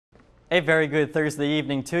A very good Thursday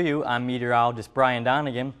evening to you. I'm meteorologist Brian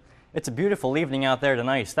Donegan. It's a beautiful evening out there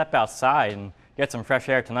tonight. Step outside and get some fresh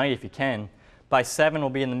air tonight if you can. By 7, we'll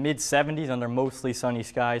be in the mid-70s under mostly sunny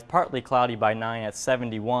skies, partly cloudy by 9 at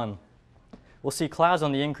 71. We'll see clouds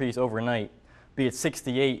on the increase overnight, be at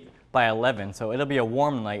 68 by 11, so it'll be a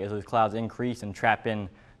warm night as those clouds increase and trap in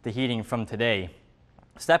the heating from today.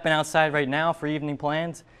 Stepping outside right now for evening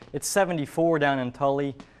plans, it's 74 down in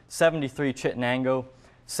Tully, 73 Chittenango,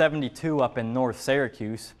 72 up in North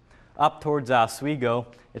Syracuse. Up towards Oswego,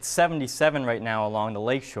 it's 77 right now along the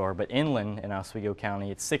lakeshore, but inland in Oswego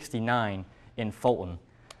County, it's 69 in Fulton.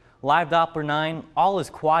 Live Doppler 9, all is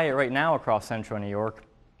quiet right now across central New York,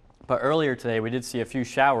 but earlier today we did see a few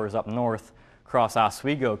showers up north across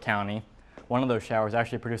Oswego County. One of those showers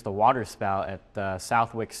actually produced a water spout at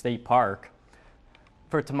Southwick State Park.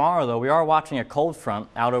 For tomorrow, though, we are watching a cold front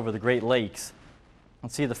out over the Great Lakes.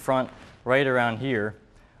 Let's see the front right around here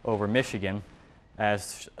over Michigan,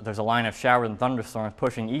 as there's a line of showers and thunderstorms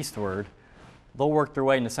pushing eastward. They'll work their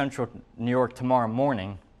way into central New York tomorrow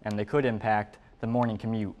morning, and they could impact the morning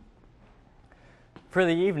commute. For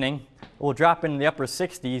the evening, we'll drop into the upper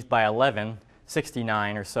 60s by 11,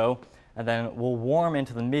 69 or so, and then we'll warm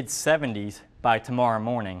into the mid-70s by tomorrow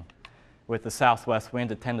morning with the southwest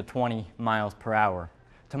wind at 10 to 20 miles per hour.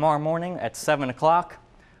 Tomorrow morning at 7 o'clock,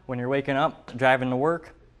 when you're waking up, driving to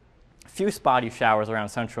work, a few spotty showers around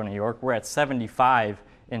central New York. We're at 75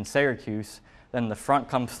 in Syracuse. Then the front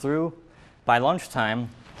comes through. By lunchtime,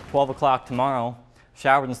 12 o'clock tomorrow,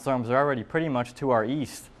 showers and storms are already pretty much to our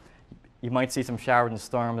east. You might see some showers and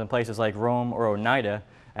storms in places like Rome or Oneida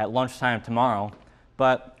at lunchtime tomorrow,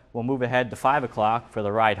 but we'll move ahead to 5 o'clock for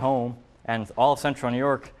the ride home, and all of central New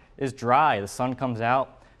York is dry. The sun comes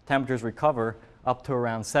out, temperatures recover up to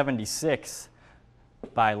around 76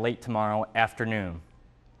 by late tomorrow afternoon.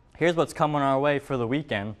 Here's what's coming our way for the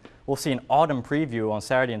weekend. We'll see an autumn preview on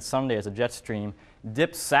Saturday and Sunday as a jet stream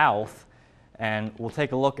dips south, and we'll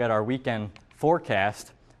take a look at our weekend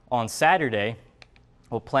forecast. On Saturday,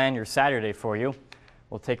 we'll plan your Saturday for you.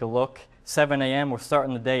 We'll take a look. 7 a.m. we're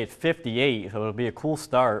starting the day at 58, so it'll be a cool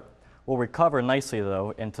start. We'll recover nicely,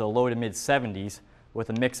 though, into the low to mid-70s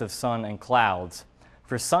with a mix of sun and clouds.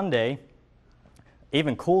 For Sunday,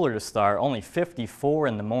 even cooler to start, only 54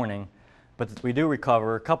 in the morning, but we do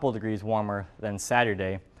recover a couple of degrees warmer than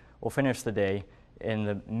Saturday. We'll finish the day in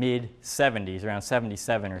the mid-70s, around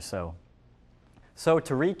 77 or so. So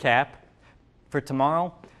to recap, for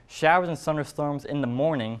tomorrow, showers and thunderstorms in the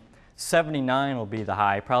morning. 79 will be the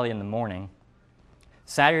high, probably in the morning.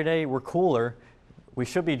 Saturday, we're cooler. We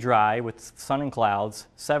should be dry with sun and clouds,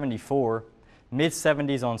 74.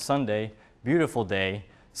 Mid-70s on Sunday, beautiful day,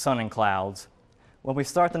 sun and clouds. When we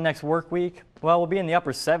start the next work week, well, we'll be in the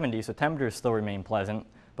upper 70s, so temperatures still remain pleasant,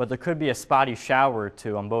 but there could be a spotty shower or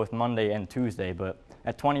two on both Monday and Tuesday, but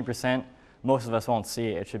at 20%, most of us won't see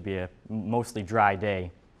it. It should be a mostly dry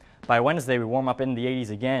day. By Wednesday, we warm up in the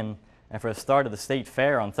 80s again, and for the start of the State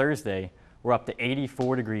Fair on Thursday, we're up to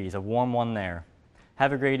 84 degrees, a warm one there.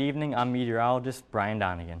 Have a great evening. I'm meteorologist Brian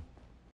Donegan.